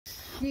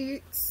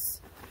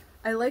sheets,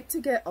 I like to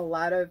get a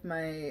lot of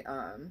my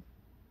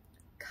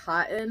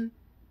cotton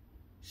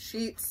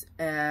sheets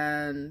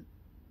and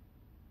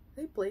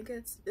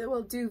blankets,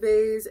 well,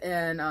 duvets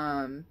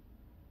and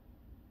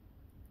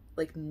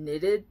like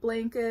knitted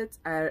blankets.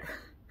 I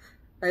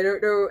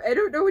don't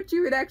know what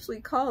you would actually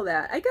call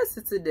that. I guess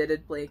it's a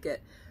knitted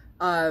blanket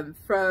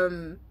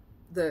from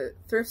the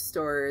thrift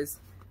stores,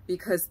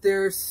 because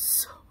they're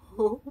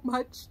so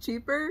much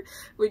cheaper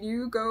when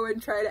you go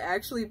and try to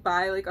actually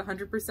buy like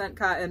 100%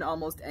 cotton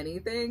almost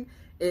anything.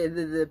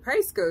 The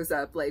price goes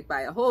up like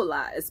by a whole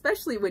lot,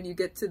 especially when you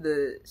get to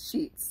the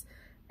sheets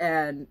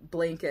and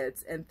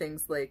blankets and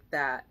things like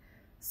that.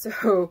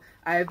 So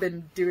I've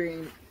been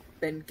getting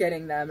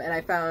them, and I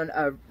found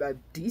a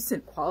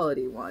decent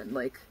quality one.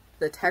 Like,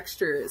 the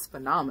texture is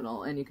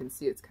phenomenal, and you can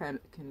see it's kind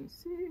of, can you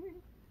see?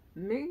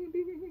 Maybe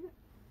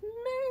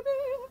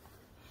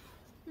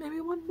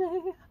one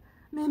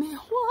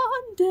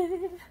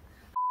day.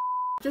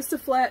 Just a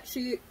flat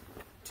sheet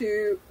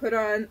to put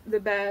on the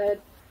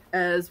bed,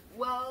 as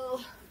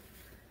well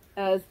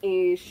as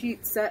a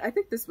sheet set. I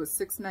think this was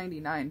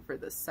 $6.99 for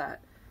this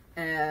set,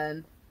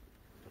 and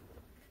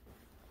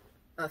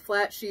a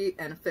flat sheet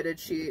and a fitted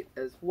sheet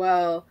as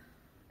well.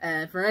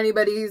 And for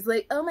anybody who's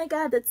like, oh my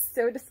god, that's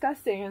so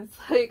disgusting, it's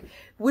like,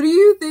 what do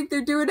you think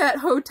they're doing at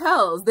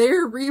hotels?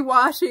 They're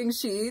rewashing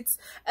sheets.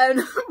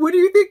 And what do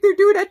you think they're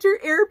doing at your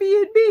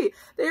Airbnb?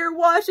 They're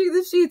washing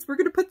the sheets. We're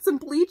gonna put some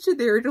bleach in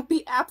there. It'll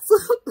be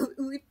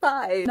absolutely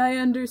fine. And I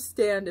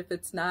understand if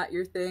it's not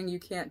your thing, you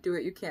can't do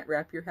it, you can't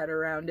wrap your head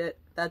around it.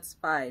 That's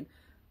fine.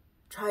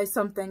 Try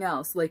something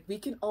else. Like, we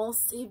can all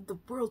save the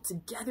world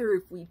together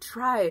if we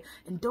try,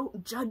 and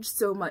don't judge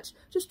so much.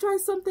 Just try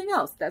something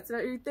else. That's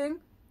not your thing?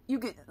 You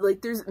get,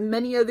 like, there's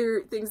many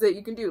other things that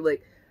you can do,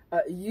 like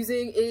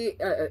using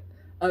a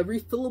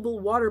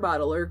refillable water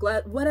bottle or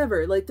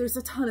whatever. Like, there's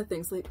a ton of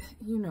things. Like,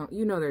 you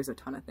know there's a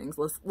ton of things.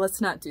 Let's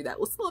not do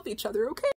that. Let's love each other, okay?